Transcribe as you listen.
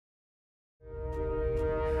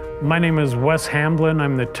My name is Wes Hamblin.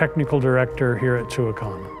 I'm the technical director here at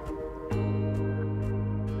Tuacahn.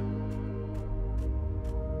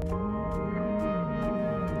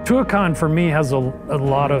 Tuacahn for me has a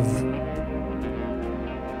lot of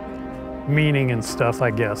meaning and stuff,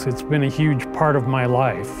 I guess. It's been a huge part of my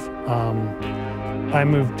life. I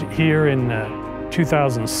moved here in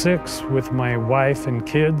 2006 with my wife and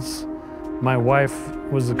kids. My wife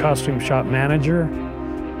was the costume shop manager.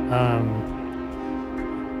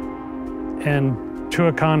 And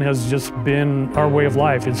Tuacahn has just been our way of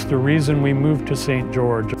life. It's the reason we moved to St.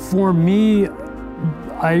 George. For me,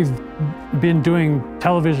 I've been doing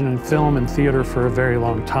television and film and theater for a very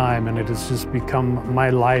long time, and it has just become my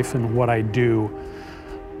life and what I do.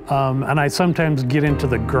 And I sometimes get into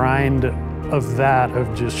the grind of that,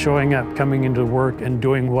 of just showing up, coming into work, and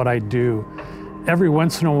doing what I do. Every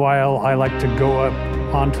once in a while, I like to go up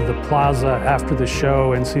onto the plaza after the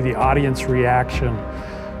show and see the audience reaction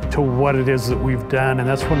to what it is that we've done, and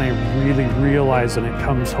that's when I really realize, and it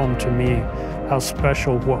comes home to me, how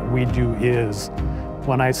special what we do is,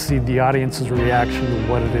 when I see the audience's reaction to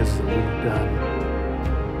what it is that we've done.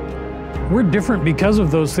 We're different because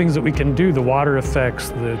of those things that we can do, the water effects,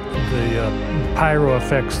 the pyro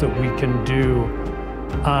effects that we can do.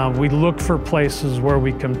 We look for places where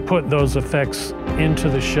we can put those effects into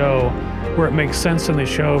the show, where it makes sense in the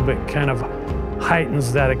show, but kind of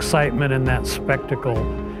heightens that excitement and that spectacle.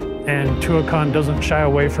 And Tuacahn doesn't shy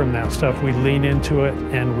away from that stuff. We lean into it,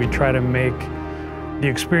 and we try to make the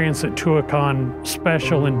experience at Tuacahn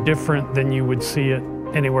special and different than you would see it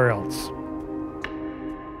anywhere else.